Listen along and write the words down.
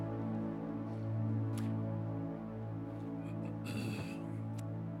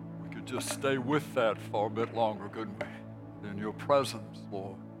just stay with that for a bit longer, couldn't we? In your presence,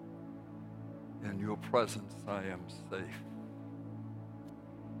 Lord. In your presence, I am safe.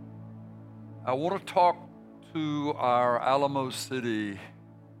 I want to talk to our Alamo City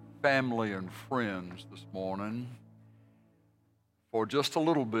family and friends this morning for just a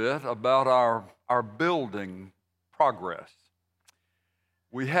little bit about our building progress.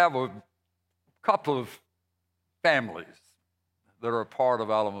 We have a couple of families that are a part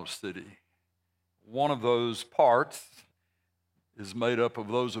of Alamo City. One of those parts is made up of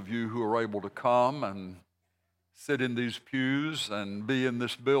those of you who are able to come and sit in these pews and be in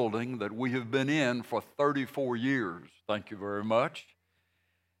this building that we have been in for 34 years. Thank you very much.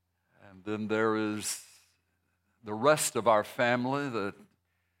 And then there is the rest of our family that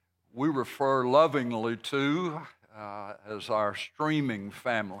we refer lovingly to as our streaming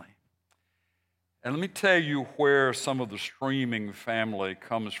family. And let me tell you where some of the streaming family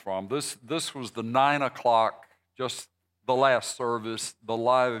comes from. This was the 9 o'clock, just the last service, the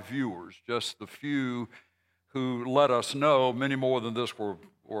live viewers, just the few who let us know. Many more than this were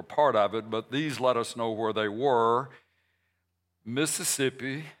a part of it, but these let us know where they were.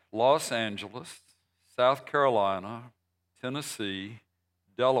 Mississippi, Los Angeles, South Carolina, Tennessee,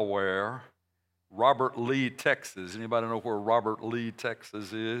 Delaware, Robert Lee, Texas. Anybody know where Robert Lee,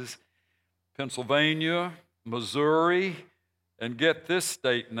 Texas is? Pennsylvania, Missouri, and get this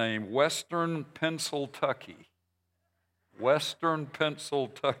state name, Western Pennsylvania. Western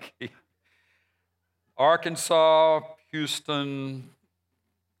Pennsylvania. Arkansas, Houston,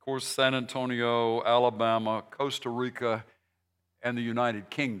 of course, San Antonio, Alabama, Costa Rica, and the United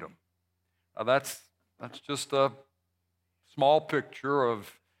Kingdom. Now that's just a small picture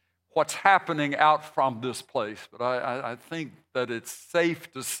of what's happening out from this place. But I think that it's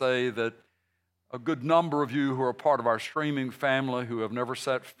safe to say that a good number of you who are part of our streaming family who have never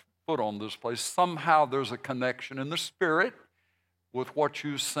set foot on this place, somehow there's a connection in the spirit with what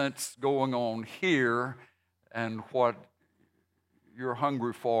you sense going on here and what you're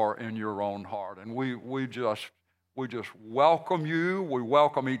hungry for in your own heart. And we just welcome you. We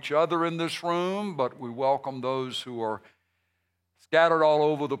welcome each other in this room, but we welcome those who are scattered all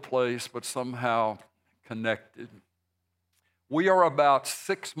over the place, but somehow connected. We are about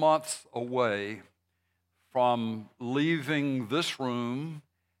 6 months away from leaving this room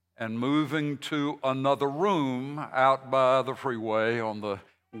and moving to another room out by the freeway on the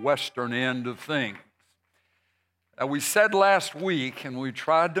western end of things. Now, we said last week, and we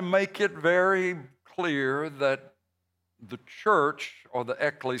tried to make it very clear, that the church, or the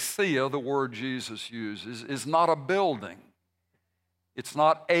ecclesia, the word Jesus uses, is not a building. It's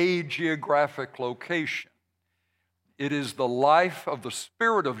not a geographic location. It is the life of the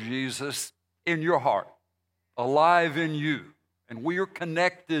Spirit of Jesus in your heart, alive in you. And we are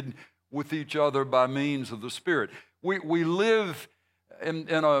connected with each other by means of the Spirit. We live in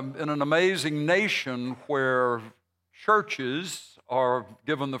an amazing nation where churches are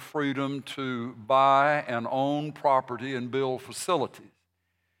given the freedom to buy and own property and build facilities.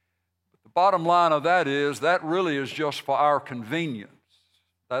 But the bottom line of that is that really is just for our convenience.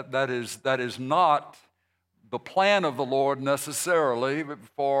 That is not the plan of the Lord necessarily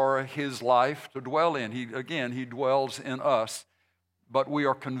for His life to dwell in. He dwells in us, but we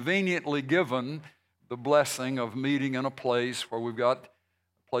are conveniently given the blessing of meeting in a place where we've got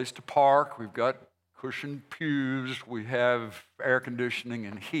a place to park, we've got cushioned pews, we have air conditioning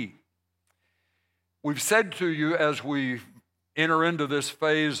and heat. We've said to you as we enter into this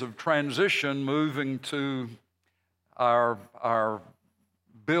phase of transition, moving to our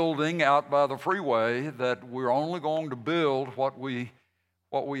building out by the freeway, that we're only going to build what we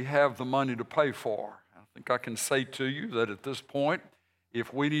have the money to pay for. I think I can say to you that at this point,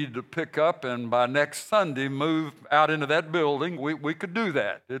 if we needed to pick up and by next Sunday move out into that building, we could do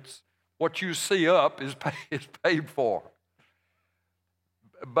that. It's what you see up is paid for.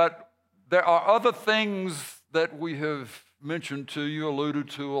 But there are other things that we have mentioned to you, alluded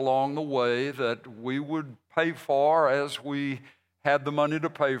to along the way, that we would pay for as we had the money to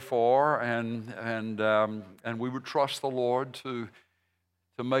pay for, and we would trust the Lord to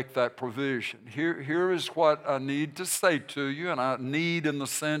make that provision. Here is what I need to say to you, and I need in the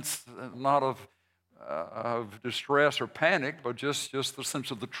sense not of distress or panic, but just the sense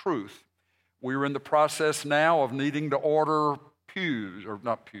of the truth. We're in the process now of needing to order chairs.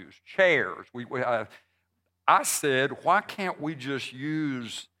 I said, why can't we just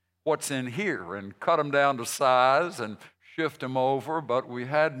use what's in here and cut them down to size and shift them over? But we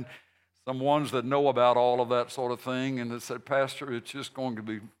had some ones that know about all of that sort of thing, and they said, Pastor, it's just going to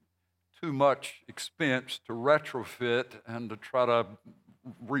be too much expense to retrofit and to try to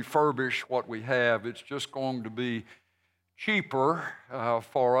refurbish what we have. It's just going to be cheaper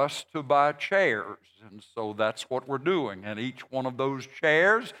for us to buy chairs. And so that's what we're doing. And each one of those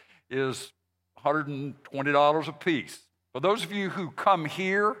chairs is $120 a piece. For those of you who come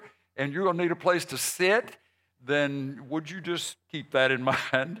here and you're going to need a place to sit, then would you just keep that in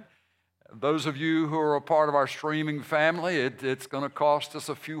mind? Those of you who are a part of our streaming family, it's going to cost us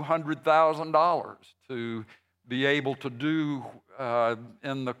a few $100,000 to be able to do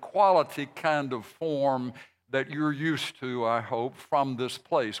in the quality kind of form that you're used to, I hope, from this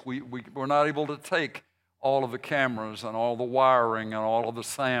place. We're not able to take all of the cameras and all the wiring and all of the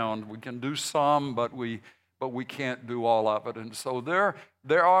sound. We can do some, but we can't do all of it. And so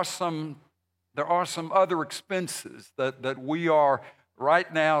there are some other expenses that we are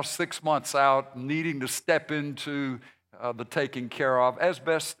right now 6 months out needing to step into the taking care of as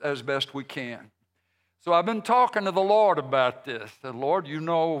best we can. So I've been talking to the Lord about this. The Lord, you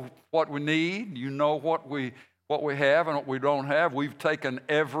know what we need. You know what we have and what we don't have. We've taken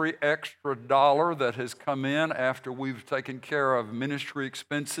every extra dollar that has come in after we've taken care of ministry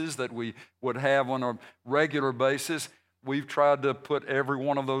expenses that we would have on a regular basis. We've tried to put every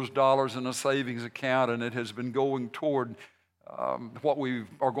one of those dollars in a savings account, and it has been going toward what we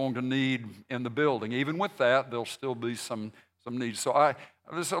are going to need in the building. Even with that, there'll still be some needs. So I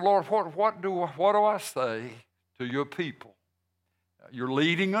said, Lord, what do I say to your people? You're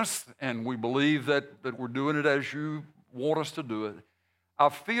leading us, and we believe that we're doing it as you want us to do it. I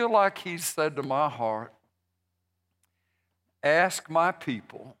feel like he said to my heart, ask my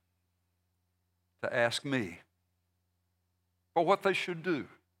people to ask me for what they should do.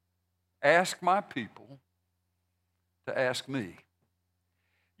 Ask my people to ask me.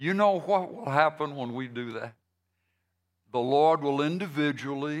 You know what will happen when we do that? The Lord will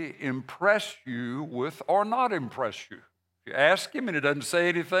individually impress you with or not impress you. If you ask him and he doesn't say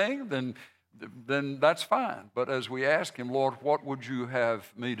anything, then that's fine. But as we ask him, Lord, what would you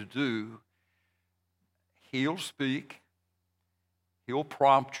have me to do? He'll speak. He'll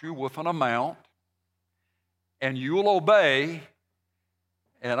prompt you with an amount, and you'll obey.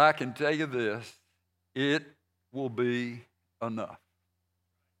 And I can tell you this, it will be enough.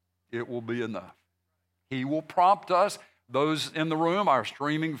 It will be enough. He will prompt us, those in the room, our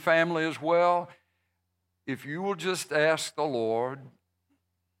streaming family as well. If you will just ask the Lord,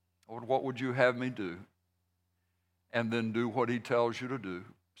 Lord, what would you have me do? And then do what he tells you to do.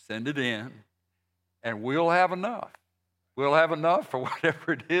 Send it in, and we'll have enough. We'll have enough for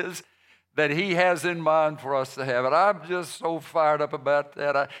whatever it is that he has in mind for us to have it. I'm just so fired up about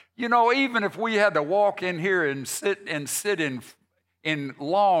that. Even if we had to walk in here and sit in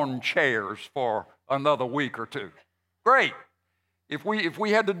lawn chairs for another week or two, great. If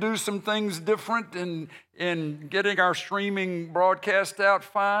we had to do some things different in getting our streaming broadcast out,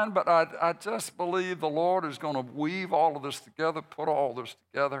 fine. But I just believe the Lord is going to weave all of this together, put all this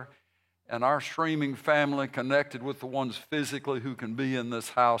together, and our streaming family connected with the ones physically who can be in this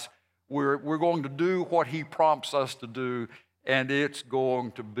house. We're going to do what he prompts us to do, and it's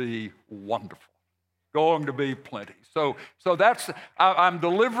going to be wonderful. Going to be plenty. So I'm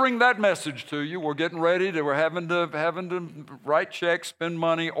delivering that message to you. We're getting ready. We're having to write checks, spend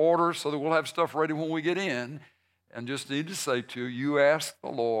money, order, so that we'll have stuff ready when we get in. And just need to say to you, you ask the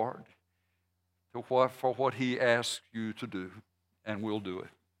Lord for what he asks you to do, and we'll do it.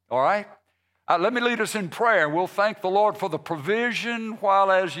 All right? Let me lead us in prayer. We'll thank the Lord for the provision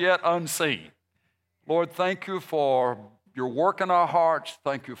while as yet unseen. Lord, thank you for your work in our hearts.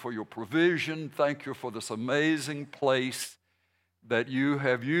 Thank you for your provision. Thank you for this amazing place that you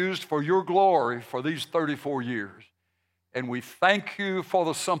have used for your glory for these 34 years. And we thank you for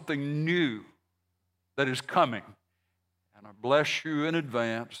the something new that is coming. And I bless you in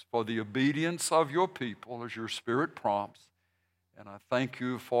advance for the obedience of your people as your Spirit prompts. And I thank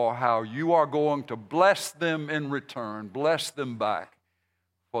you for how you are going to bless them in return, bless them back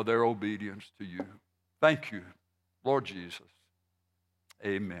for their obedience to you. Thank you, Lord Jesus.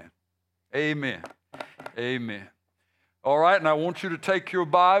 Amen. Amen. Amen. All right, and I want you to take your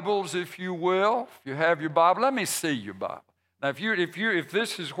Bibles, if you will. If you have your Bible, let me see your Bible. Now, if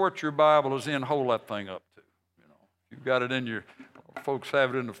this is what your Bible is in, hold that thing up to. If you've got it in your, folks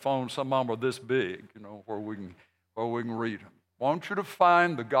have it in the phone. Some of them are this big, where we can read them. I want you to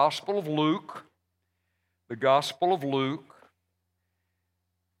find the Gospel of Luke. The Gospel of Luke.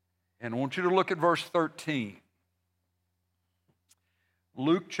 And I want you to look at verse 13.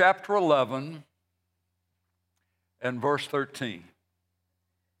 Luke chapter 11 and verse 13.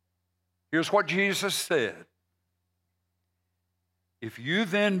 Here's what Jesus said. If you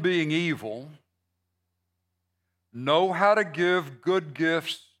then, being evil, know how to give good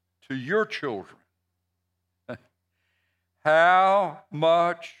gifts to your children, how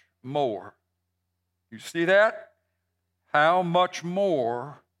much more? You see that? How much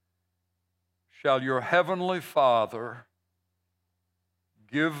more shall your heavenly Father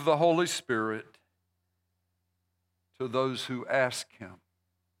give the Holy Spirit to those who ask Him?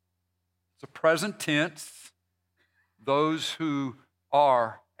 It's a present tense, those who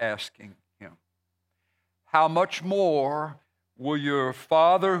are asking Him. How much more will your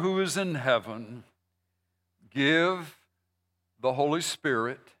Father who is in heaven give the Holy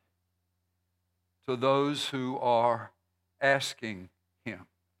Spirit to those who are asking Him?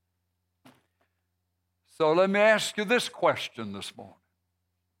 So let me ask you this question this morning.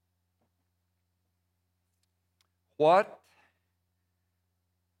 What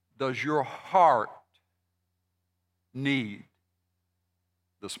does your heart need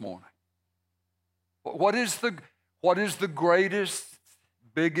this morning? What is the greatest,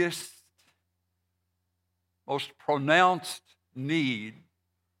 biggest, most pronounced need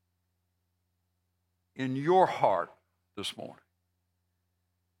in your heart this morning?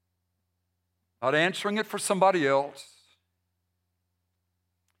 Not answering it for somebody else,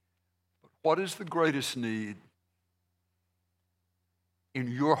 but what is the greatest need in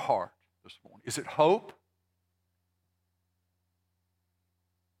your heart this morning? Is it hope?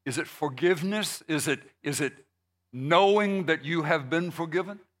 Is it forgiveness? Is it knowing that you have been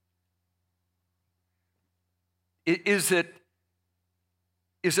forgiven? Is it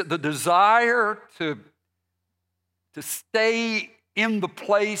the desire to stay in the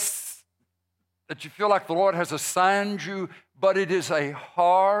place that you feel like the Lord has assigned you, but it is a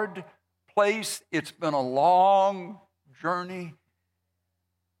hard place? It's been a long journey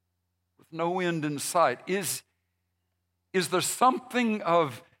with no end in sight. Is there something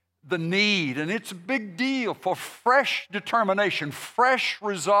of the need, and it's a big deal, for fresh determination, fresh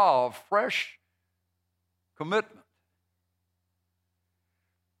resolve, fresh commitment?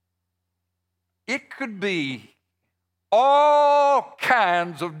 It could be all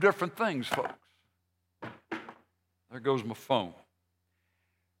kinds of different things, folks. There goes my phone.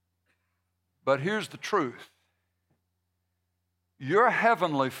 But here's the truth. Your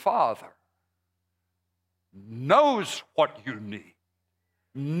heavenly Father knows what you need,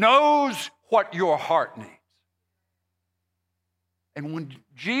 knows what your heart needs. And when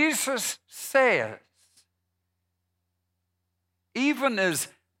Jesus says, even as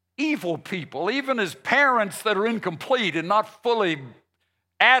evil people, even as parents that are incomplete and not fully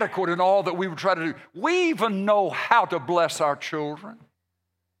adequate in all that we would try to do, we even know how to bless our children.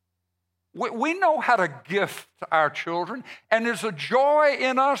 We know how to gift our children, and there's a joy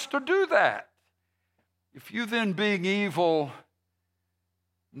in us to do that. If you then, being evil,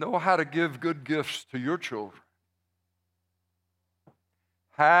 know how to give good gifts to your children,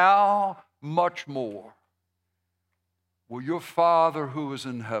 how much more will your Father who is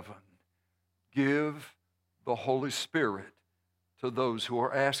in heaven give the Holy Spirit to those who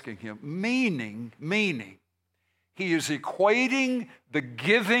are asking Him? Meaning, He is equating the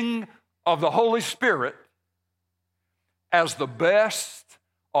giving of the Holy Spirit as the best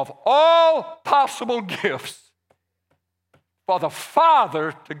of all possible gifts for the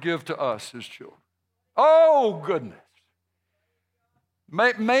Father to give to us, His children. Oh, goodness.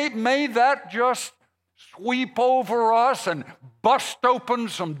 May that just sweep over us and bust open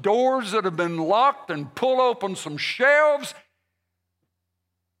some doors that have been locked and pull open some shelves.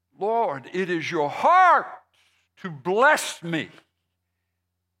 Lord, it is your heart to bless me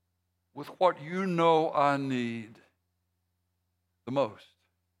with what you know I need the most.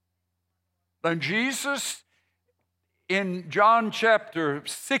 Then Jesus, in John chapter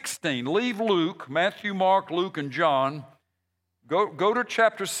 16, leave Luke, Matthew, Mark, Luke, and John. Go to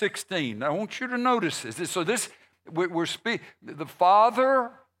chapter 16. I want you to notice this. So the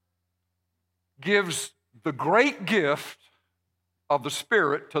Father gives the great gift of the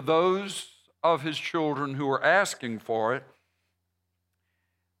Spirit to those of His children who are asking for it,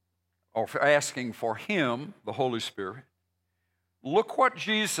 or for asking for Him, the Holy Spirit. Look what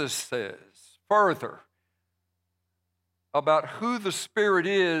Jesus says further about who the Spirit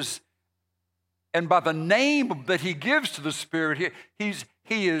is, and by the name that He gives to the Spirit,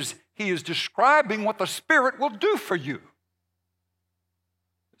 He is describing what the Spirit will do for you.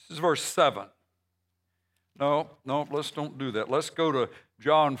 This is verse 7. No, let's don't do that. Let's go to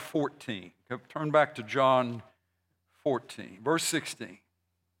John 14. Turn back to John 14, verse 16.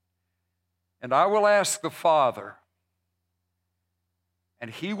 And I will ask the Father, and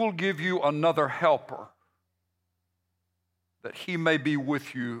He will give you another helper, that He may be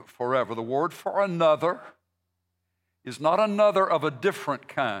with you forever. The word for another is not another of a different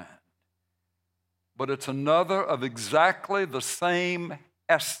kind, but it's another of exactly the same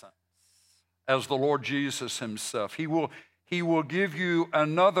essence as the Lord Jesus himself. He will give you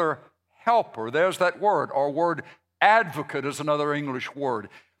another helper. There's that word. Our word advocate is another English word.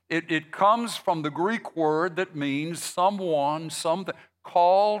 It comes from the Greek word that means someone, something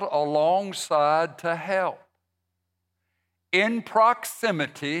called alongside to help. In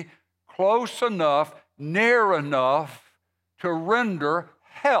proximity, close enough, near enough to render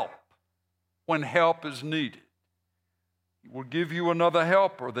help when help is needed. He will give you another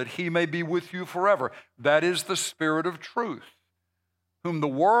helper that he may be with you forever. That is the Spirit of truth, whom the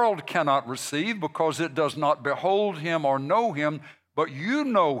world cannot receive because it does not behold him or know him, but you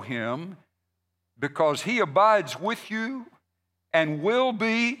know him because he abides with you and will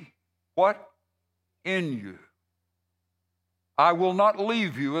be what? In you. I will not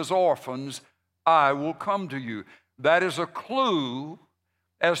leave you as orphans. I will come to you. That is a clue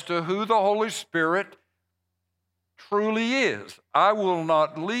as to who the Holy Spirit truly is. I will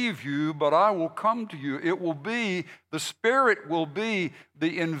not leave you, but I will come to you. It will be, the Spirit will be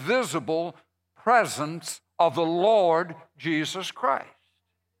the invisible presence of the Lord Jesus Christ.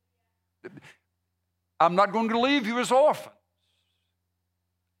 I'm not going to leave you as orphans.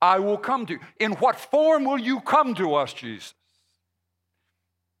 I will come to you. In what form will you come to us, Jesus?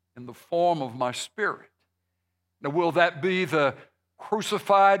 In the form of my Spirit. Now, will that be the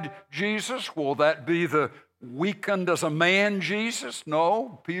crucified Jesus? Will that be the weakened as a man Jesus?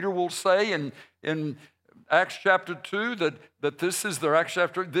 No. Peter will say in Acts chapter 2 that this is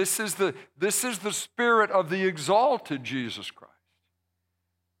the Spirit of the exalted Jesus Christ.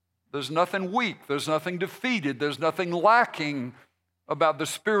 There's nothing weak, there's nothing defeated, there's nothing lacking about the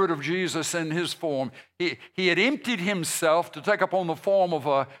Spirit of Jesus in his form. He had emptied himself to take upon the form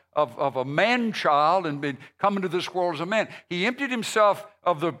of a man-child and been come into this world as a man. He emptied himself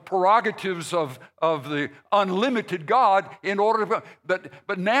of the prerogatives of the unlimited God in order to,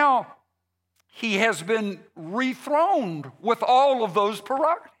 but now he has been rethroned with all of those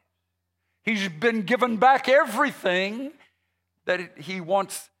prerogatives. He's been given back everything that he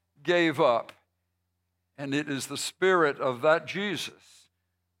once gave up. And it is the Spirit of that Jesus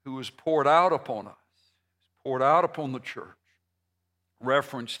who is poured out upon us, poured out upon the church,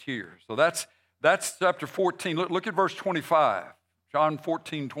 referenced here. So that's chapter 14. Look at verse 25, John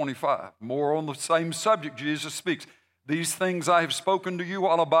 14:25. More on the same subject, Jesus speaks. These things I have spoken to you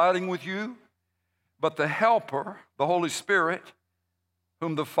while abiding with you, but the Helper, the Holy Spirit,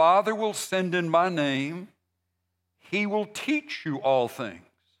 whom the Father will send in my name, he will teach you all things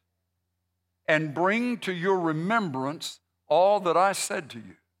and bring to your remembrance all that I said to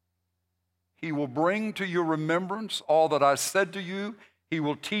you. He will bring to your remembrance all that I said to you. He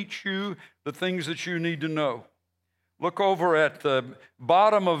will teach you the things that you need to know. Look over at the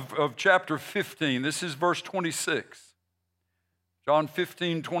bottom of chapter 15. This is verse 26. John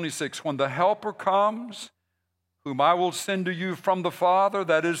 15:26. When the Helper comes, whom I will send to you from the Father,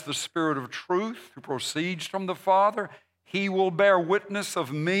 that is the Spirit of truth who proceeds from the Father, he will bear witness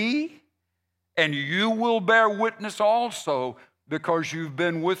of me. And you will bear witness also because you've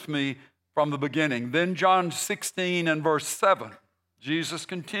been with me from the beginning. Then John 16 and verse 7, Jesus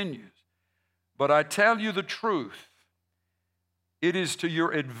continues, but I tell you the truth, it is to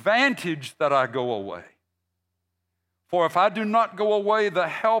your advantage that I go away. For if I do not go away, the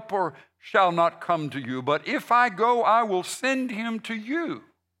Helper shall not come to you. But if I go, I will send him to you.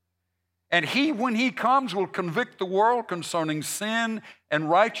 And he, when he comes, will convict the world concerning sin and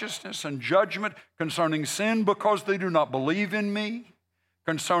righteousness and judgment, concerning sin because they do not believe in me,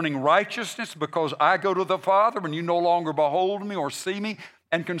 concerning righteousness because I go to the Father and you no longer behold me or see me,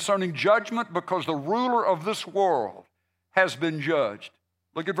 and concerning judgment because the ruler of this world has been judged.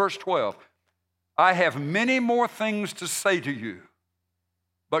 Look at verse 12. I have many more things to say to you,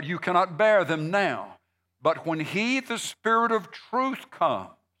 but you cannot bear them now. But when he, the Spirit of truth,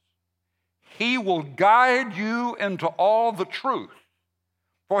 comes, he will guide you into all the truth,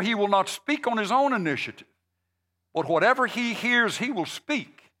 for he will not speak on his own initiative, but whatever he hears, he will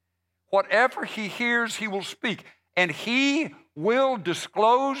speak. Whatever he hears, he will speak, and he will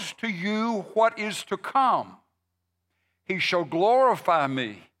disclose to you what is to come. He shall glorify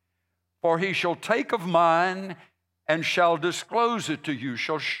me, for he shall take of mine and shall disclose it to you,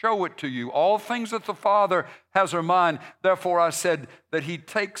 shall show it to you. All things that the Father has are mine. Therefore I said that he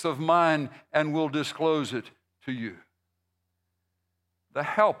takes of mine and will disclose it to you. The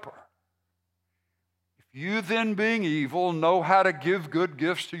Helper. If you then, being evil, know how to give good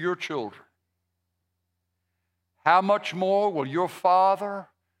gifts to your children, how much more will your Father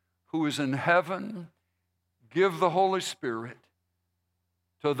who is in heaven give the Holy Spirit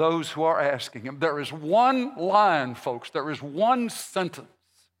to those who are asking Him. There is one line, folks, there is one sentence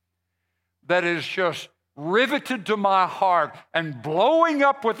that is just riveted to my heart and blowing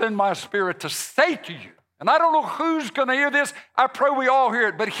up within my spirit to say to you. And I don't know who's going to hear this. I pray we all hear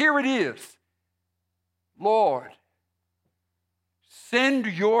it, but here it is. Lord, send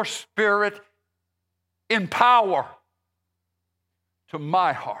your Spirit in power to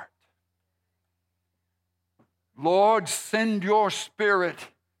my heart. Lord, send your Spirit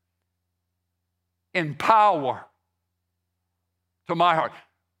in power to my heart.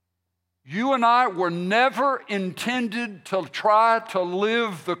 You and I were never intended to try to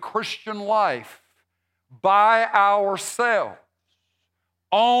live the Christian life by ourselves,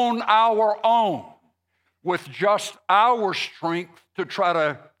 on our own, with just our strength to try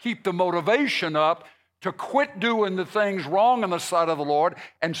to keep the motivation up to quit doing the things wrong in the sight of the Lord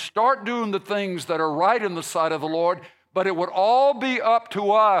and start doing the things that are right in the sight of the Lord. But it would all be up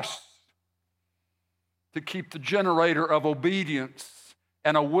to us to keep the generator of obedience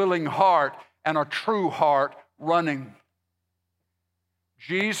and a willing heart and a true heart running.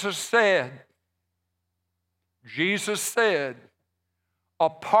 Jesus said,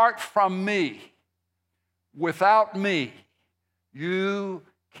 apart from me, without me, you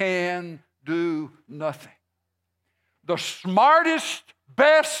can do nothing. The smartest,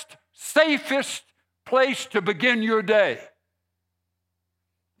 best, safest place to begin your day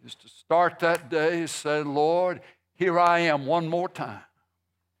is to start that day and say, Lord, here I am one more time.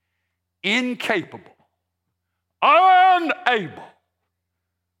 Incapable, unable,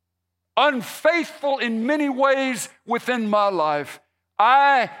 unfaithful in many ways within my life.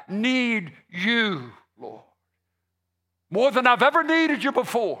 I need you, Lord, more than I've ever needed you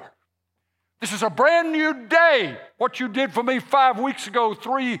before. This is a brand new day. What you did for me 5 weeks ago,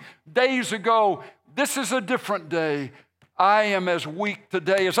 3 days ago, this is a different day. I am as weak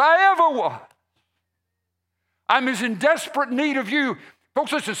today as I ever was. I'm as in desperate need of you.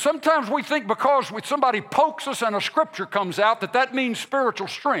 Folks, listen, sometimes we think because somebody pokes us and a scripture comes out that means spiritual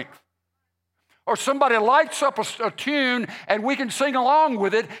strength. Or somebody lights up a tune and we can sing along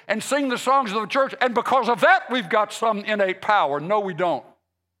with it and sing the songs of the church, and because of that we've got some innate power. No, we don't.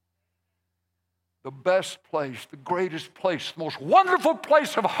 The best place, the greatest place, the most wonderful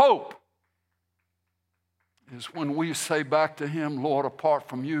place of hope is when we say back to Him, Lord, apart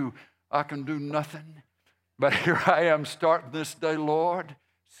from you, I can do nothing. But here I am starting this day, Lord,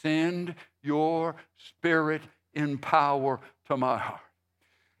 send your Spirit in power to my heart.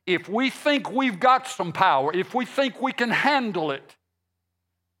 If we think we've got some power, if we think we can handle it,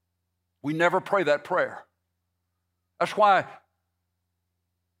 we never pray that prayer. That's why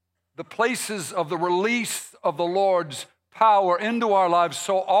the places of the release of the Lord's power into our lives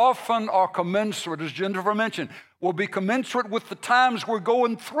so often are commensurate, as Jennifer mentioned, will be commensurate with the times we're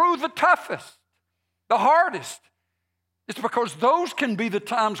going through the toughest, the hardest. It's because those can be the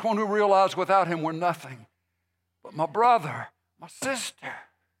times when we realize without Him we're nothing. But my brother, my sister,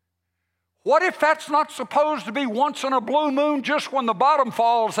 what if that's not supposed to be once in a blue moon just when the bottom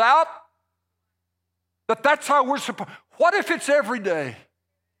falls out? That's how we're supposed. What if it's every day?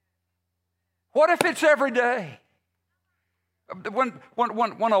 What if it's every day?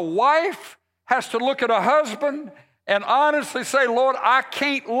 When a wife has to look at a husband and honestly say, Lord, I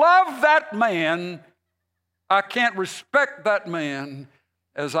can't love that man, I can't respect that man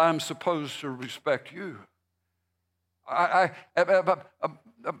as I'm supposed to respect you. A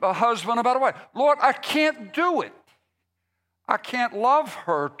husband about a wife, Lord, I can't do it. I can't love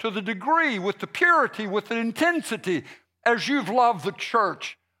her to the degree, with the purity, with the intensity as you've loved the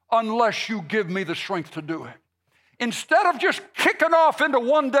church unless you give me the strength to do it. Instead of just kicking off into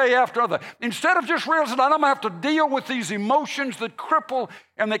one day after another, instead of just realizing that I'm going to have to deal with these emotions that cripple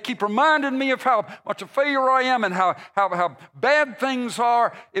and that keep reminding me of how much a failure I am and how bad things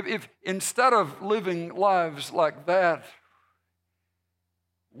are, if instead of living lives like that,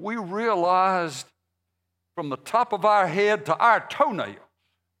 we realized from the top of our head to our toenails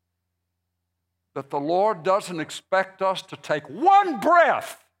that the Lord doesn't expect us to take one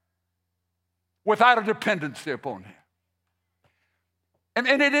breath without a dependency upon Him. And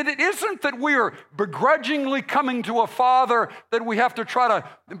it isn't that we are begrudgingly coming to a Father that we have to try to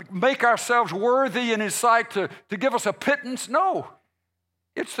make ourselves worthy in His sight to give us a pittance. No.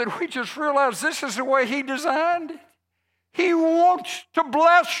 It's that we just realize this is the way He designed it. He wants to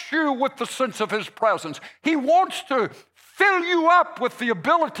bless you with the sense of His presence. He wants to fill you up with the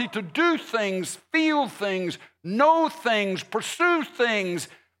ability to do things, feel things, know things, pursue things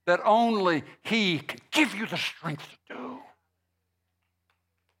that only He can give you the strength to do.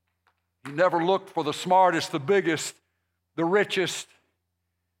 He never looked for the smartest, the biggest, the richest.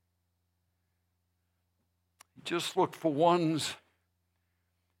 He just looked for ones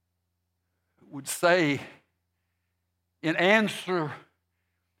who would say, in answer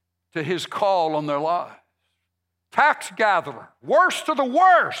to his call on their lives, tax gatherer, worst of the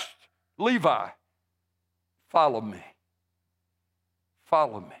worst, Levi, follow me.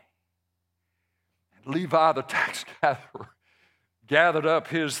 Follow me. And Levi, the tax gatherer, gathered up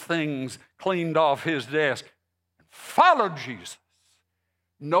his things, cleaned off his desk, and followed Jesus,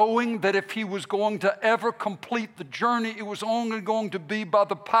 knowing that if he was going to ever complete the journey, it was only going to be by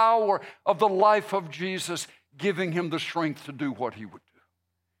the power of the life of Jesus giving him the strength to do what he would do.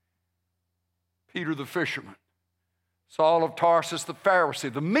 Peter the fisherman, Saul of Tarsus the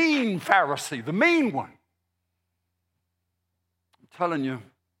Pharisee, the mean one. I'm telling you,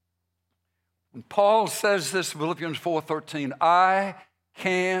 when Paul says this in Philippians 4:13, I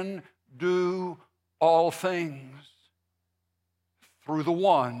can do all things through the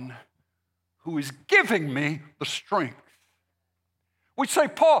one who is giving me the strength. We say,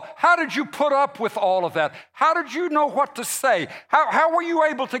 Paul, how did you put up with all of that? How did you know what to say? How were you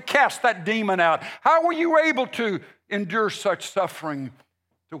able to cast that demon out? How were you able to endure such suffering?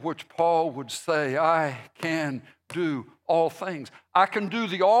 To which Paul would say, I can do all things. I can do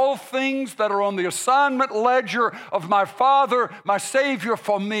the all things that are on the assignment ledger of my Father, my Savior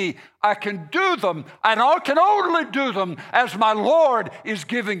for me. I can do them, and I can only do them as my Lord is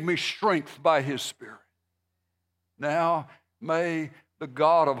giving me strength by his Spirit. Now may the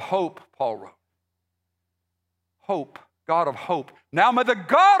God of hope, Paul wrote, hope, God of hope. Now may the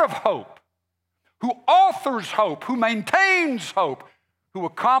God of hope, who authors hope, who maintains hope, who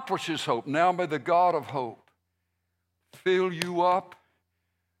accomplishes hope, now may the God of hope fill you up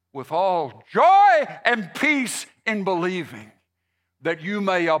with all joy and peace in believing, that you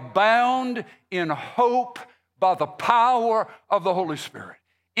may abound in hope by the power of the Holy Spirit.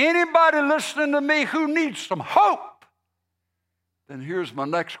 Anybody listening to me who needs some hope, then here's my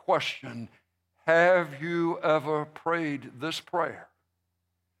next question. Have you ever prayed this prayer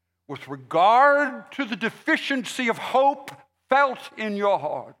with regard to the deficiency of hope felt in your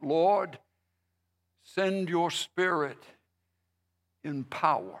heart? Lord, send your Spirit in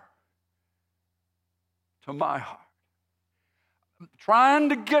power to my heart. I'm trying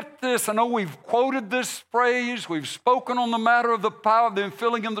to get this. I know we've quoted this phrase. We've spoken on the matter of the power of the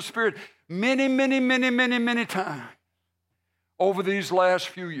infilling of the Spirit many times over these last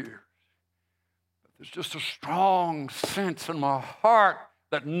few years. But there's just a strong sense in my heart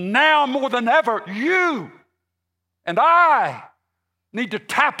that now more than ever, you and I need to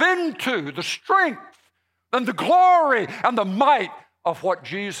tap into the strength and the glory and the might of what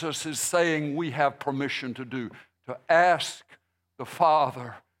Jesus is saying we have permission to do, to ask the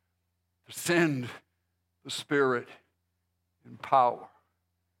Father to send the Spirit in power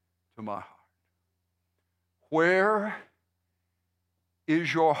to my heart. Where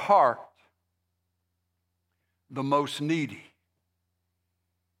is your heart the most needy?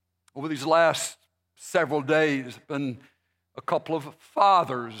 Over these last several days, been a couple of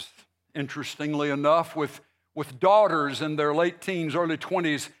fathers, interestingly enough, with daughters in their late teens, early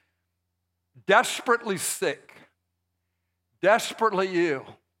 20s, desperately sick, desperately ill,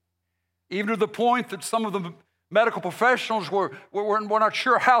 even to the point that some of the medical professionals were not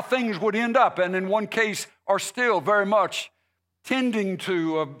sure how things would end up, and in one case are still very much tending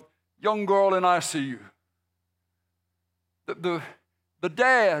to a young girl in ICU. The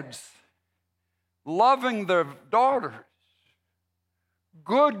dads loving their daughters,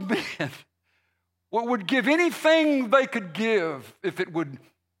 good men, would give anything they could give if it would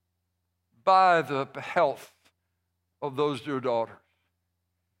buy the health of those dear daughters.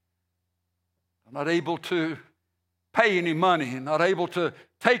 Not able to pay any money, not able to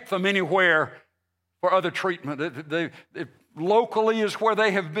take them anywhere for other treatment. They locally is where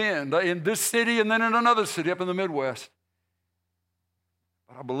they have been, in this city and then in another city up in the Midwest.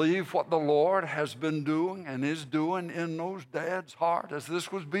 But I believe what the Lord has been doing and is doing in those dads' heart, as this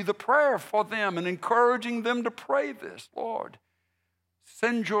would be the prayer for them and encouraging them to pray this, Lord,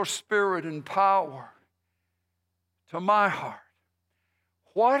 send your Spirit in power to my heart.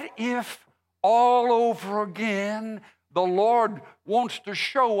 What if all over again the Lord wants to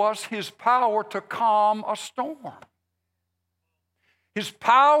show us his power to calm a storm? His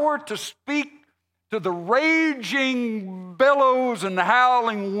power to speak to the raging billows and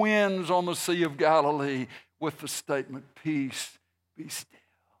howling winds on the Sea of Galilee with the statement, peace, be still.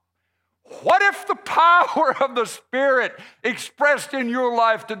 What if the power of the Spirit expressed in your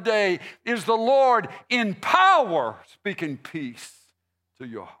life today is the Lord in power speaking peace to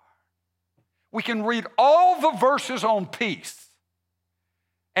your heart? We can read all the verses on peace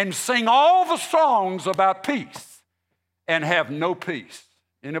and sing all the songs about peace and have no peace.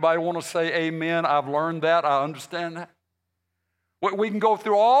 Anybody want to say amen? I've learned that. I understand that. We can go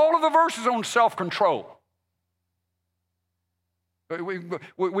through all of the verses on self-control.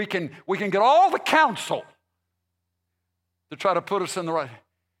 We can get all the counsel to try to put us in the right.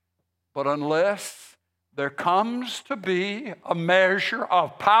 But unless there comes to be a measure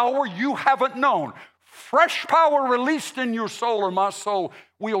of power you haven't known, fresh power released in your soul or my soul,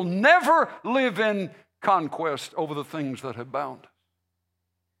 we'll never live in conquest over the things that have bound us.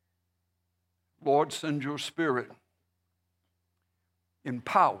 Lord, send your Spirit in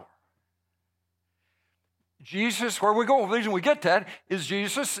power. Jesus, where we go, the reason we get that is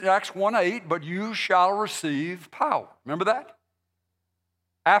Jesus, Acts 1:8, but you shall receive power. Remember that?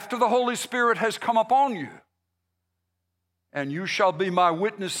 After the Holy Spirit has come upon you, and you shall be my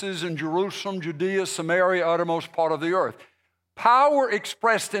witnesses in Jerusalem, Judea, Samaria, uttermost part of the earth. Power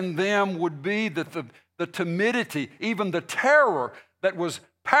expressed in them would be that the timidity, even the terror that was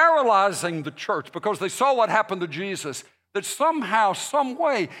paralyzing the church because they saw what happened to Jesus, that somehow, some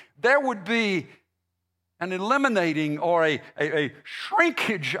way, there would be an eliminating or a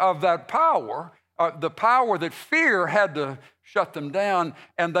shrinkage of that power, the power that fear had to shut them down,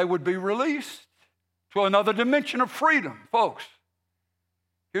 and they would be released to another dimension of freedom. Folks,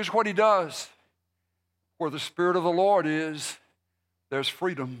 here's what he does. Where the Spirit of the Lord is, there's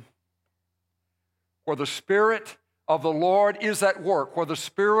freedom. Where the Spirit of the Lord is at work, where the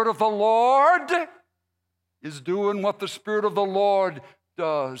Spirit of the Lord is doing what the Spirit of the Lord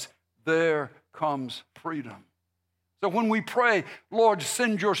does, there comes freedom. So when we pray, Lord,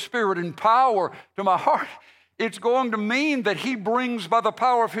 send your Spirit in power to my heart, it's going to mean that he brings by the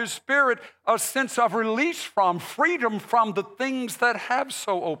power of his Spirit a sense of release from, freedom from the things that have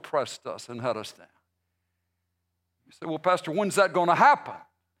so oppressed us and had us down. You say, well, Pastor, when's that going to happen?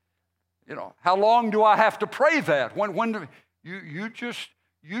 You know, how long do I have to pray that? When do you just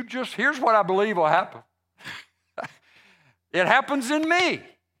here's what I believe will happen. It happens in me.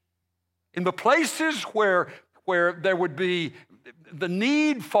 In the places where there would be the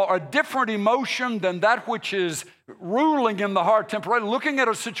need for a different emotion than that which is ruling in the heart temporarily, looking at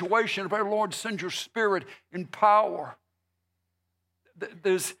a situation, pray, Lord, send your Spirit in power.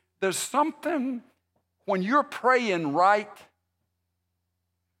 There's something when you're praying right,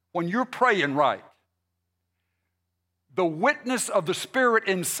 the witness of the Spirit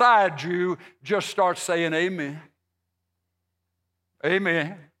inside you just starts saying amen.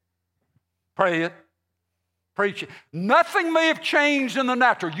 Amen. Pray it. Preach it. Nothing may have changed in the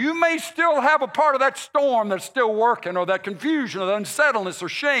natural. You may still have a part of that storm that's still working, or that confusion or that unsettledness or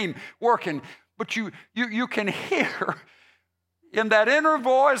shame working, but you can hear in that inner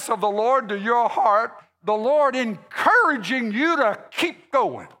voice of the Lord to your heart, the Lord encouraging you to keep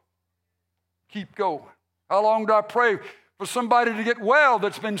going. Keep going. How long do I pray for somebody to get well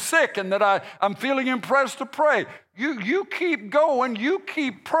that's been sick and that I'm feeling impressed to pray? You keep going, you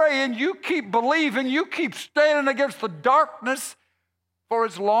keep praying, you keep believing, you keep standing against the darkness for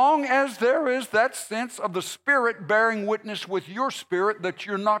as long as there is that sense of the Spirit bearing witness with your spirit that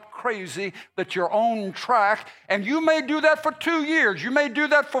you're not crazy, that you're on track. And you may do that for 2 years. You may do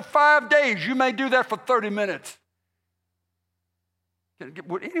that for 5 days. You may do that for 30 minutes.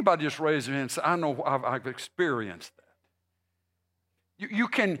 Would anybody just raise their hand and say, I know I've experienced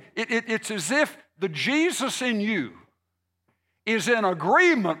that? It's as if the Jesus in you is in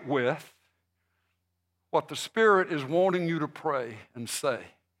agreement with what the Spirit is wanting you to pray and say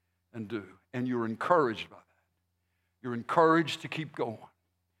and do. And you're encouraged by that. You're encouraged to keep going.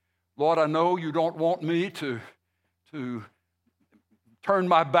 Lord, I know you don't want me to turn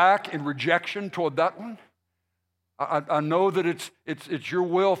my back in rejection toward that one. I know that it's your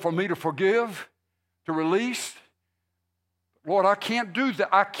will for me to forgive, to release. Lord, I can't do that.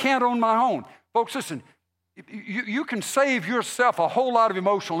 I can't on my own. Folks, listen, you can save yourself a whole lot of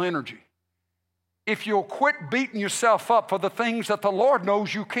emotional energy if you'll quit beating yourself up for the things that the Lord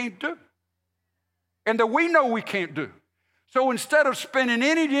knows you can't do and that we know we can't do. So instead of spending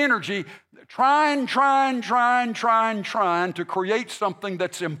any energy trying to create something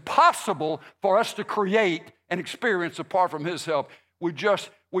that's impossible for us to create and experience apart from his help, we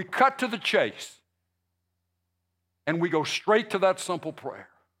cut to the chase and we go straight to that simple prayer.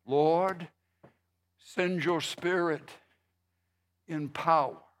 Lord, send your Spirit in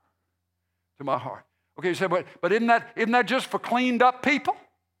power to my heart. Okay, you say, but isn't that just for cleaned up people?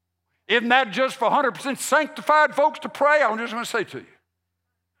 Isn't that just for 100% sanctified folks to pray? I'm just going to say to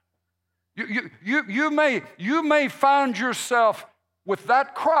you. You may find yourself with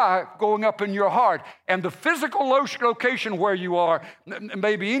that cry going up in your heart. And the physical location where you are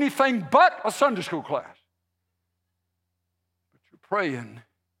may be anything but a Sunday school class. But you're praying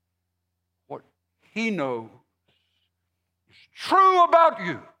what He knows is true about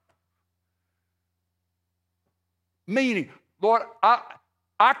you. Meaning, Lord,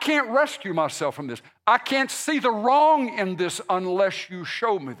 I can't rescue myself from this. I can't see the wrong in this unless you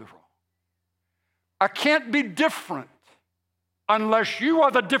show me the wrong. I can't be different unless you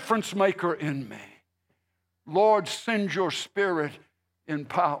are the difference maker in me. Lord, send your Spirit in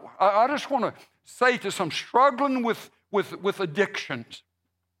power. I just want to say to some struggling with addictions,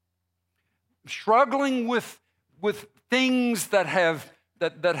 struggling with things that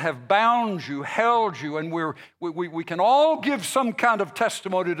have bound you, held you, and we can all give some kind of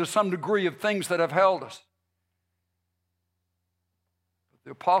testimony to some degree of things that have held us.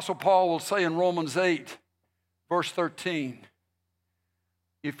 The Apostle Paul will say in Romans 8, verse 13,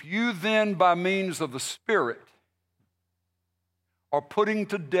 if you then by means of the Spirit are putting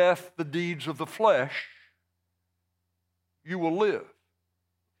to death the deeds of the flesh, you will live.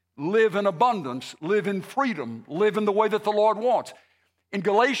 Live in abundance, live in freedom, live in the way that the Lord wants. In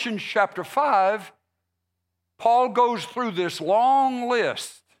Galatians chapter 5, Paul goes through this long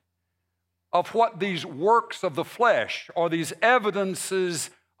list of what these works of the flesh or these evidences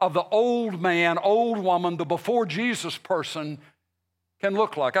of the old man, old woman, the before Jesus person can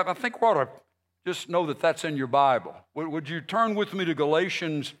look like. I think we ought to just know that that's in your Bible. Would you turn with me to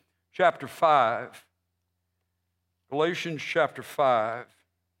Galatians chapter 5? Galatians chapter 5.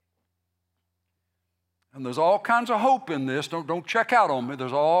 And there's all kinds of hope in this. Don't check out on me.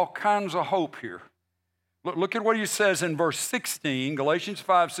 There's all kinds of hope here. Look at what he says in verse 16, Galatians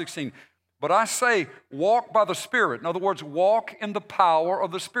 5:16. But I say, walk by the Spirit. In other words, walk in the power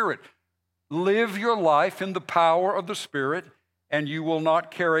of the Spirit. Live your life in the power of the Spirit, and you will not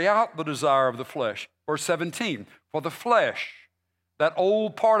carry out the desire of the flesh. Verse 17, for the flesh, that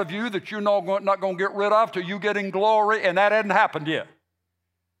old part of you that you're not going to get rid of till you get in glory, and that hasn't happened yet.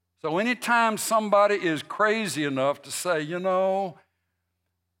 So anytime somebody is crazy enough to say, you know,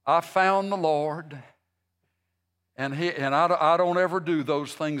 I found the Lord, and I don't ever do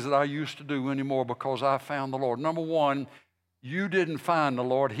those things that I used to do anymore because I found the Lord. Number one, you didn't find the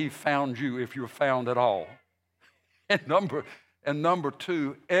Lord. He found you if you're found at all. And number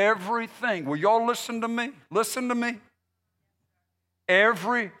two, everything, will y'all listen to me? Listen to me.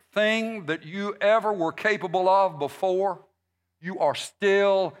 Everything that you ever were capable of before, you are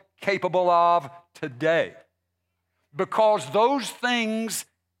still capable of today. Because those things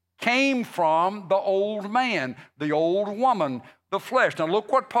came from the old man, the old woman, the flesh. Now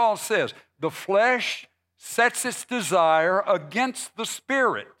look what Paul says. The flesh sets its desire against the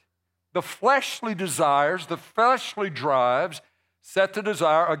Spirit. The fleshly desires, the fleshly drives set the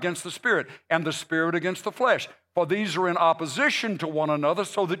desire against the Spirit, and the Spirit against the flesh. For these are in opposition to one another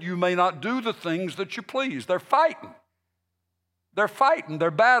so that you may not do the things that you please. They're fighting.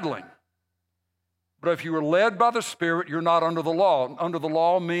 They're battling. But if you are led by the Spirit, you're not under the law. Under the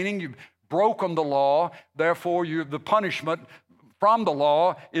law meaning you've broken the law, therefore the punishment from the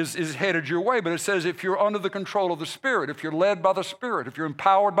law is headed your way. But it says if you're under the control of the Spirit, if you're led by the Spirit, if you're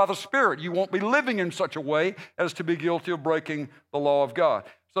empowered by the Spirit, you won't be living in such a way as to be guilty of breaking the law of God.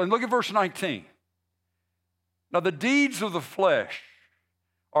 So look at verse 19. Now the deeds of the flesh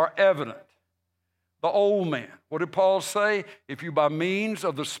are evident. The old man. What did Paul say? If you by means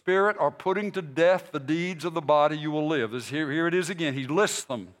of the Spirit are putting to death the deeds of the body, you will live. Here it is again. He lists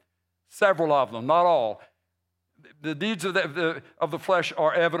them, several of them, not all. The deeds of the flesh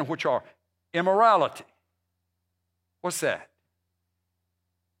are evident, which are immorality. What's that?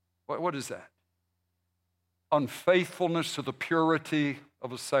 What is that? Unfaithfulness to the purity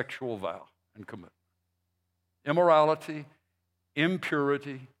of a sexual vow and commitment. Immorality,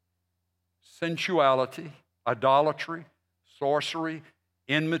 impurity, sensuality, idolatry, sorcery,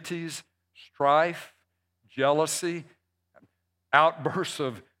 enmities, strife, jealousy, outbursts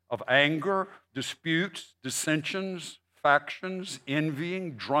of anger, disputes, dissensions, factions,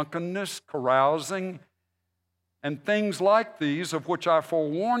 envying, drunkenness, carousing, and things like these, of which I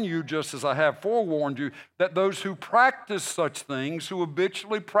forewarn you, just as I have forewarned you, that those who practice such things, who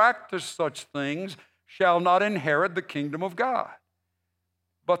habitually practice such things, shall not inherit the kingdom of God.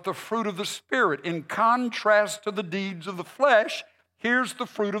 But the fruit of the Spirit, in contrast to the deeds of the flesh, here's the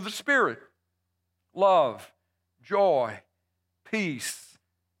fruit of the Spirit: love, joy, peace,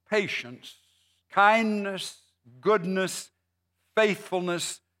 patience, kindness, goodness,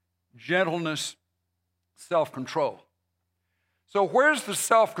 faithfulness, gentleness, self-control. So where's the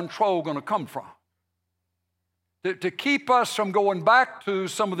self-control going to come from? to keep us from going back to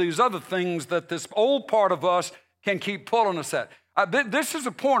some of these other things that this old part of us can keep pulling us at. This is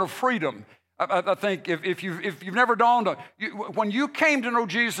a point of freedom. I think if you've never dawned on you, when you came to know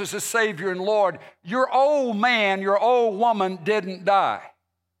Jesus as Savior and Lord, your old man, your old woman didn't die.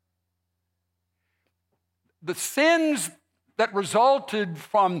 The sins that resulted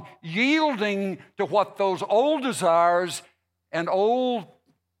from yielding to what those old desires and old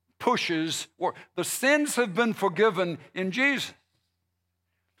pushes were, the sins have been forgiven in Jesus.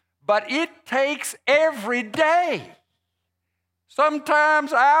 But it takes every day,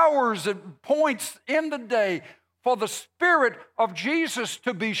 sometimes hours and points in the day, for the Spirit of Jesus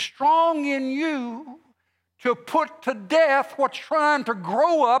to be strong in you to put to death what's trying to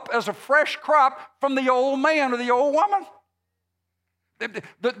grow up as a fresh crop from the old man or the old woman.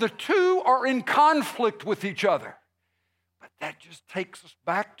 The two are in conflict with each other. But that just takes us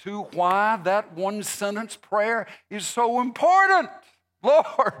back to why that one sentence prayer is so important.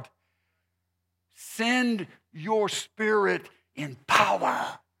 Lord, send your Spirit in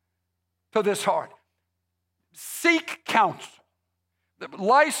power to this heart. Seek counsel. The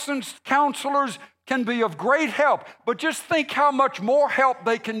licensed counselors can be of great help, but just think how much more help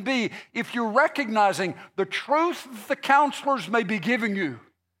they can be if you're recognizing the truth that the counselors may be giving you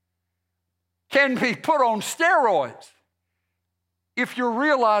can be put on steroids if you're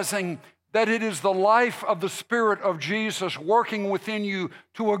realizing that it is the life of the Spirit of Jesus working within you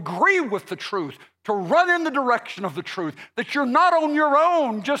to agree with the truth, to run in the direction of the truth, that you're not on your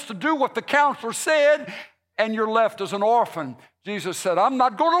own just to do what the counselor said and you're left as an orphan. Jesus said, I'm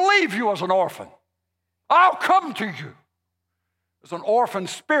not going to leave you as an orphan. I'll come to you. There's an orphan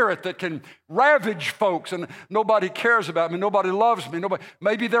spirit that can ravage folks and nobody cares about me, nobody loves me.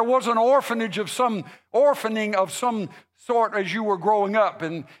 Maybe there was an orphaning of some sort as you were growing up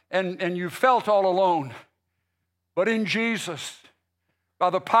and you felt all alone. But in Jesus, by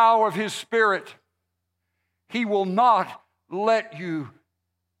the power of His Spirit, He will not let you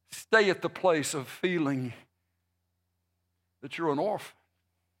stay at the place of feeling that you're an orphan.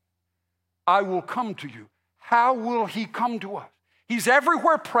 I will come to you. How will He come to us? He's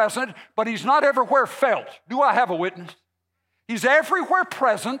everywhere present, but He's not everywhere felt. Do I have a witness? He's everywhere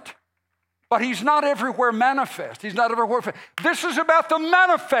present, but He's not everywhere manifest. He's not everywhere felt. This is about the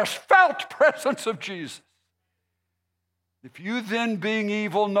manifest, felt presence of Jesus. If you then, being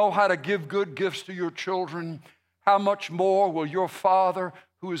evil, know how to give good gifts to your children, how much more will your Father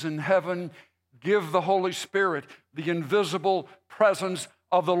who is in heaven give the Holy Spirit, the invisible presence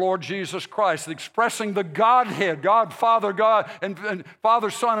of the Lord Jesus Christ, expressing the Godhead, God, Father, God, and Father,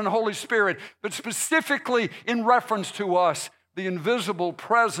 Son, and Holy Spirit, but specifically in reference to us, the invisible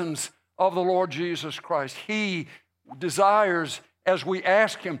presence of the Lord Jesus Christ. He desires, as we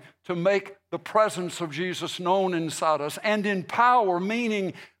ask Him, to make the presence of Jesus known inside us and in power,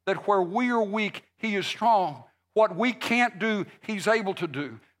 meaning that where we are weak, He is strong. What we can't do, He's able to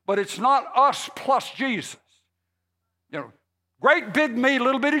do. But it's not us plus Jesus. You know, great big me,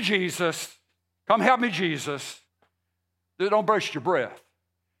 little bit of Jesus. Come help me, Jesus. Don't waste your breath.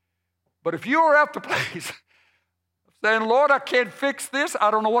 But if you are at the place of saying, Lord, I can't fix this.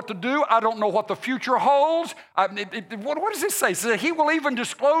 I don't know what to do. I don't know what the future holds. What does it say? It says He will even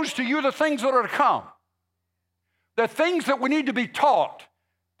disclose to you the things that are to come. The things that we need to be taught,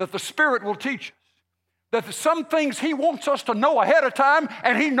 that the Spirit will teach us. That some things He wants us to know ahead of time,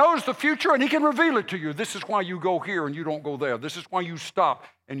 and He knows the future, and He can reveal it to you. This is why you go here and you don't go there. This is why you stop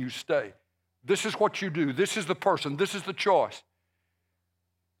and you stay. This is what you do. This is the person. This is the choice.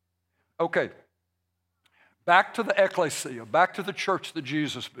 Okay. Back to the ecclesia, back to the church that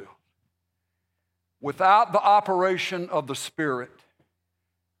Jesus built. Without the operation of the Spirit,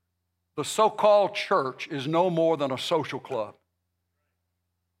 the so-called church is no more than a social club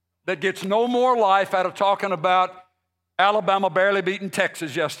that gets no more life out of talking about Alabama barely beating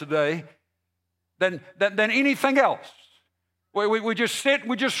Texas yesterday than anything else. We just sit,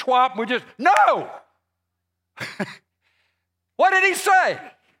 we just swap, no! What did He say?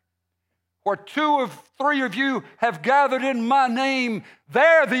 Where 2 or 3 of you have gathered in my name,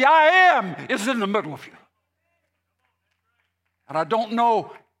 there the I am is in the middle of you. And I don't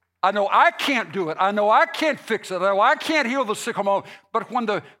know, I know I can't do it. I know I can't fix it. I know I can't heal the sick among. But when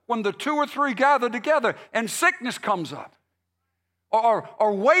the 2 or 3 gather together and sickness comes up, or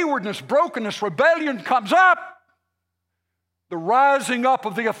waywardness, brokenness, rebellion comes up, the rising up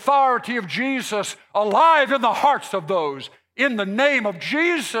of the authority of Jesus alive in the hearts of those, in the name of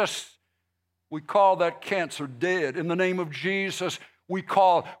Jesus, we call that cancer dead. In the name of Jesus,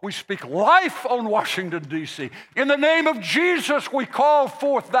 We speak life on Washington, D.C. In the name of Jesus, we call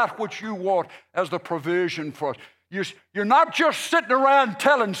forth that which you want as the provision for us. You're not just sitting around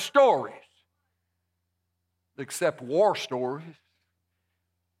telling stories, except war stories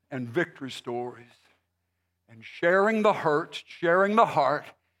and victory stories and sharing the hurt, sharing the heart.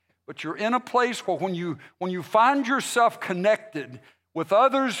 But you're in a place where when you find yourself connected with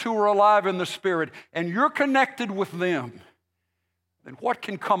others who are alive in the Spirit and you're connected with them, then what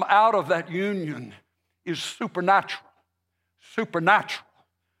can come out of that union is supernatural, supernatural,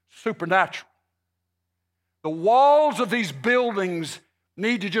 supernatural. The walls of these buildings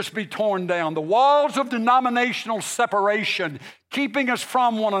need to just be torn down. The walls of denominational separation, keeping us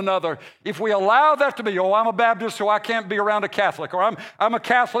from one another. If we allow that to be, I'm a Baptist, so I can't be around a Catholic, or I'm a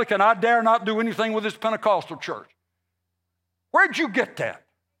Catholic and I dare not do anything with this Pentecostal church. Where'd you get that?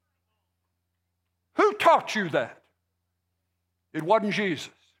 Who taught you that? It wasn't Jesus.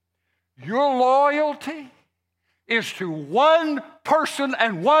 Your loyalty is to one person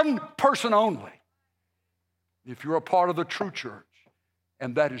and one person only. If you're a part of the true church,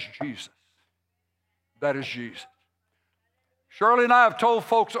 and that is Jesus. That is Jesus. Shirley and I have told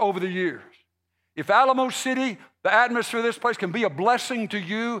folks over the years, if Alamo City, the atmosphere of this place can be a blessing to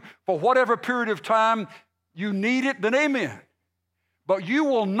you for whatever period of time you need it, then amen. But you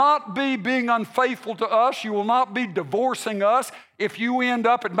will not be being unfaithful to us. You will not be divorcing us if you end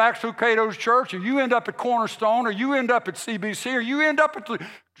up at Max Lucado's church, or you end up at Cornerstone, or you end up at CBC, or you end up at the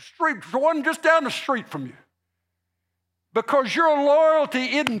street, the one just down the street from you. Because your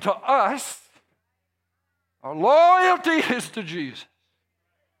loyalty isn't to us. Our loyalty is to Jesus.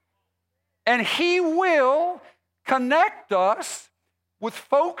 And He will connect us with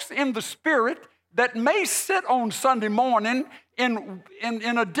folks in the Spirit that may sit on Sunday morning in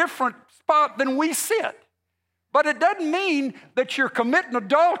a different spot than we sit. But it doesn't mean that you're committing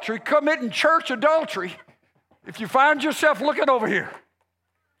adultery, committing church adultery, if you find yourself looking over here.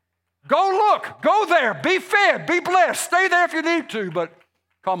 Go look, go there, be fed, be blessed, stay there if you need to, but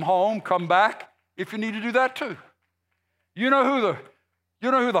come home, come back if you need to do that too. You know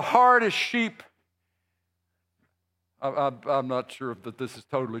who the hardest sheep, I'm not sure that this is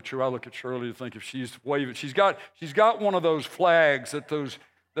totally true. I look at Shirley and think if she's waving, she's got one of those flags that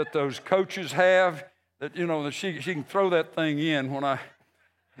those coaches have, that that she can throw that thing in when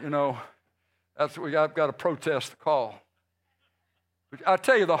that's what I've got to protest the call. But I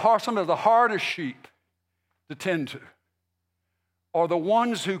tell you, some of the hardest sheep to tend to are the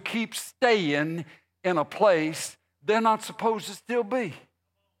ones who keep staying in a place they're not supposed to still be.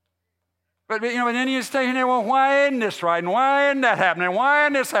 But and then you stay in there, well, why isn't this right? And why isn't that happening? Why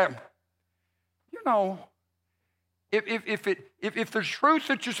isn't this happening? If there's truth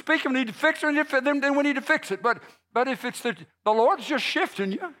that you're speaking, we need to fix it, then we need to fix it. But if it's the Lord's just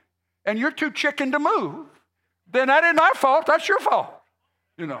shifting you, and you're too chicken to move, then that isn't our fault. That's your fault.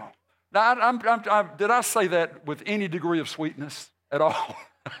 Now, did I say that with any degree of sweetness at all?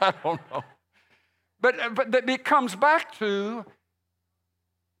 I don't know. But it comes back to,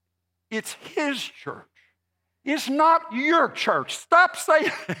 it's His church. It's not your church. Stop saying,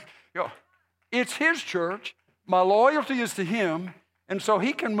 it's His church. My loyalty is to Him. And so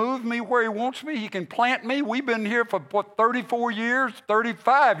He can move me where He wants me. He can plant me. We've been here for 34 years,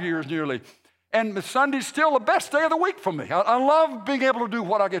 35 years nearly. And Sunday's still the best day of the week for me. I love being able to do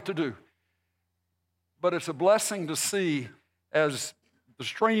what I get to do. But it's a blessing to see, as the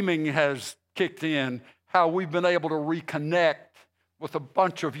streaming has kicked in, how we've been able to reconnect with a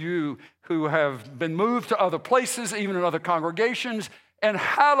bunch of you who have been moved to other places, even in other congregations. And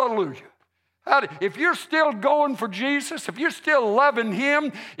hallelujah. If you're still going for Jesus, if you're still loving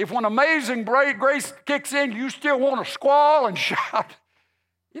Him, if when Amazing Grace kicks in, you still want to squall and shout,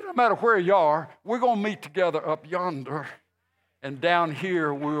 it doesn't matter where you are, we're going to meet together up yonder. And down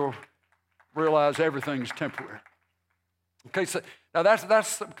here, we'll realize everything's temporary. Okay, so now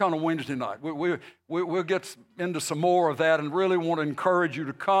that's kind of Wednesday night. We'll get into some more of that and really want to encourage you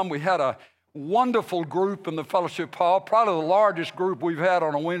to come. We had a wonderful group in the fellowship hall, probably the largest group we've had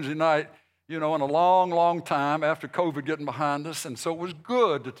on a Wednesday night, in a long, long time after COVID getting behind us. And so it was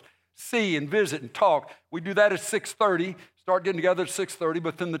good to see and visit and talk. We do that at 6:30, start getting together at 6:30,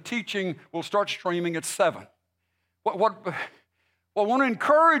 but then the teaching will start streaming at 7. What I want to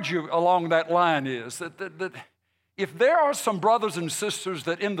encourage you along that line is that if there are some brothers and sisters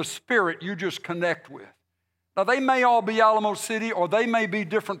that in the Spirit you just connect with, now they may all be Alamo City, or they may be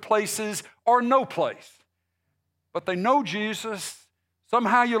different places, or no place, but they know Jesus.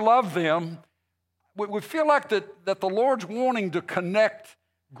 Somehow you love them. We feel like that the Lord's wanting to connect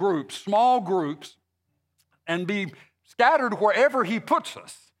groups, small groups, and be scattered wherever he puts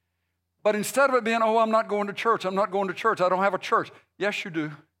us. But instead of it being, oh, I'm not going to church, I'm not going to church, I don't have a church. Yes, you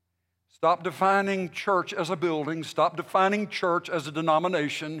do. Stop defining church as a building. Stop defining church as a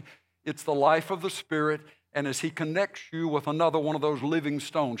denomination. It's the life of the Spirit, and as he connects you with another one of those living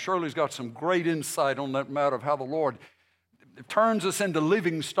stones. Shirley's got some great insight on that matter of how the Lord turns us into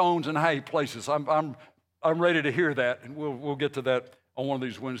living stones and how he places. I'm ready to hear that, and we'll get to that on one of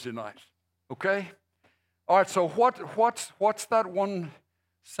these Wednesday nights. Okay? All right, so what's that one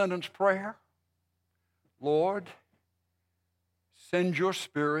sentence prayer? Lord, send your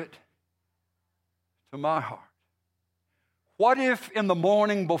Spirit to my heart. What if in the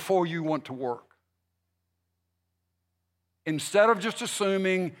morning before you went to work, instead of just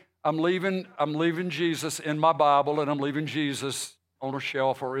assuming I'm leaving Jesus in my Bible and I'm leaving Jesus on a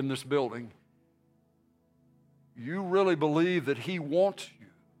shelf or in this building, you really believe that he wants you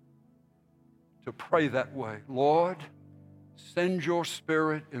to pray that way? Lord, send your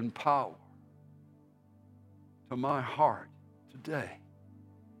Spirit in power to my heart today.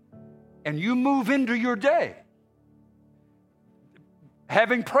 And you move into your day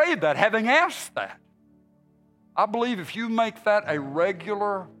having prayed that, having asked that. I believe if you make that a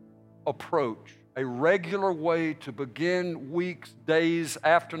regular approach, a regular way to begin weeks, days,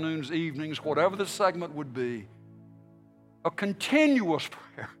 afternoons, evenings, whatever the segment would be, a continuous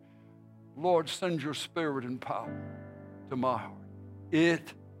prayer. Lord, send your Spirit in power to my heart.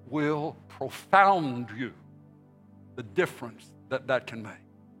 It will profound you the difference that can make.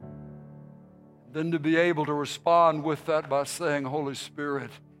 Then to be able to respond with that by saying, Holy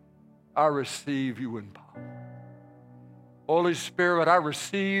Spirit, I receive you in power. Holy Spirit, I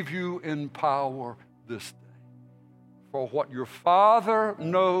receive you in power this day for what your Father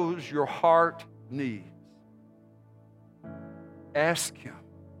knows your heart needs. Ask him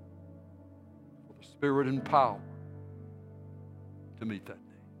for the Spirit and power to meet that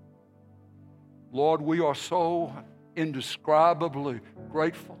need. Lord, we are so indescribably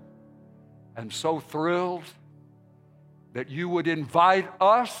grateful and so thrilled that you would invite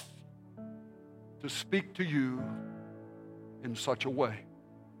us to speak to you in such a way.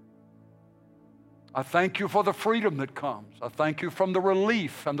 I thank you for the freedom that comes. I thank you from the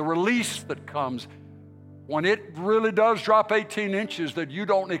relief and the release that comes when it really does drop 18 inches, that you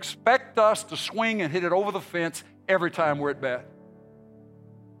don't expect us to swing and hit it over the fence every time we're at bat.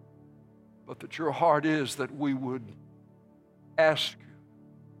 But that your heart is that we would ask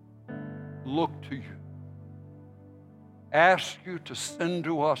you, look to you, ask you to send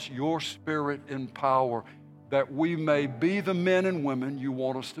to us your Spirit in power, that we may be the men and women you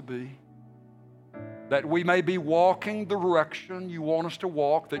want us to be, that we may be walking the direction you want us to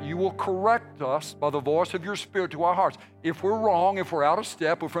walk, that you will correct us by the voice of your Spirit to our hearts. If we're wrong, if we're out of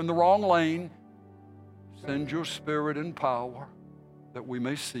step, if we're in the wrong lane, send your Spirit in power that we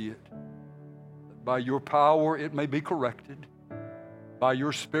may see it, that by your power it may be corrected, by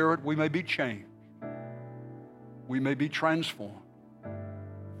your Spirit we may be changed, we may be transformed.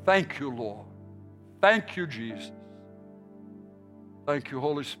 Thank you, Lord. Thank you, Jesus. Thank you,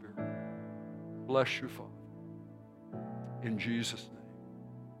 Holy Spirit. Bless you, Father. In Jesus'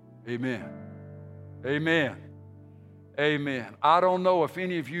 name. Amen. Amen. Amen. I don't know if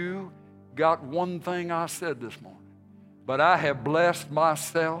any of you got one thing I said this morning, but I have blessed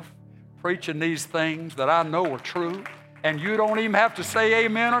myself preaching these things that I know are true. And you don't even have to say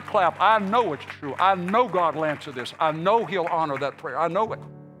amen or clap. I know it's true. I know God will answer this. I know he'll honor that prayer. I know it.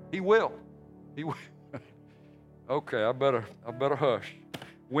 He will. He will. Okay, I better hush.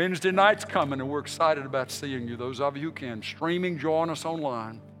 Wednesday night's coming, and we're excited about seeing you. Those of you who can, streaming, join us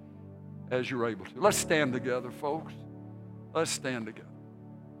online as you're able to. Let's stand together, folks. Let's stand together.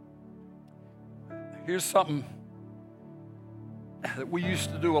 Here's something that we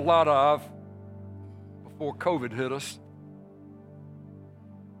used to do a lot of before COVID hit us.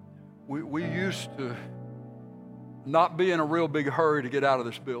 We used to not be in a real big hurry to get out of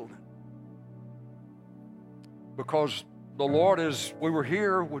this building, because the Lord, as we were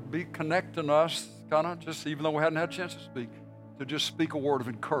here, would be connecting us, kind of just, even though we hadn't had a chance to speak, to just speak a word of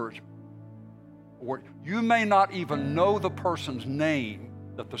encouragement. You may not even know the person's name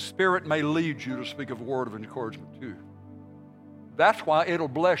that the Spirit may lead you to speak a word of encouragement to. That's why it'll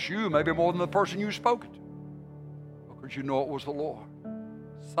bless you maybe more than the person you've spoken to, because you know it was the Lord.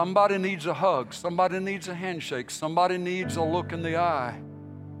 Somebody needs a hug. Somebody needs a handshake. Somebody needs a look in the eye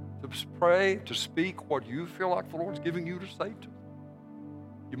to pray, to speak what you feel like the Lord's giving you to say to them.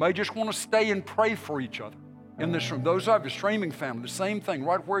 You may just want to stay and pray for each other in this room. Those of you, streaming family, the same thing.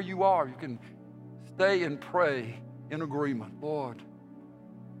 Right where you are, you can stay and pray in agreement. Lord,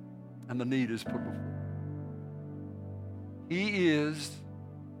 and the need is put before you. He is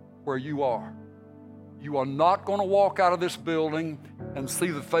where you are. You are not going to walk out of this building and see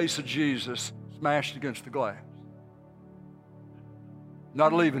the face of Jesus smashed against the glass.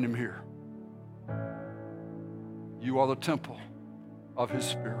 Not leaving him here. You are the temple of his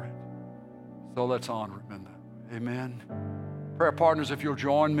Spirit. So let's honor him in that. Amen. Prayer partners, if you'll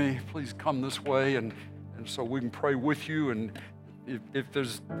join me, please come this way and so we can pray with you. And if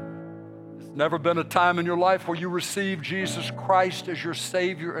there's never been a time in your life where you received Jesus Christ as your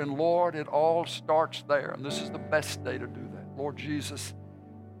Savior and Lord, it all starts there. And this is the best day to do that. Lord Jesus,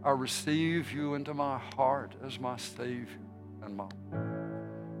 I receive you into my heart as my Savior and my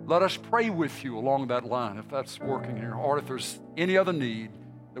Lord. Let us pray with you along that line if that's working here, or if there's any other need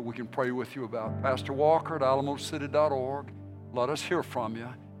that we can pray with you about. Pastor Walker at alamocity.org, let us hear from you,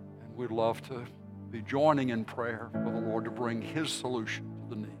 and we'd love to be joining in prayer for the Lord to bring his solution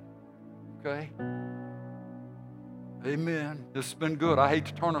to the need. Okay? Amen. This has been good. I hate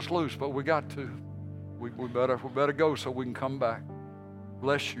to turn us loose, but we got to. We better go so we can come back.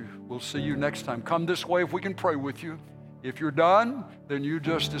 Bless you. We'll see you next time. Come this way if we can pray with you. If you're done, then you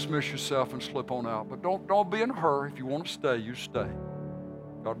just dismiss yourself and slip on out. But don't be in a hurry. If you want to stay, you stay.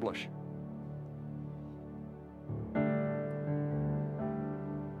 God bless you.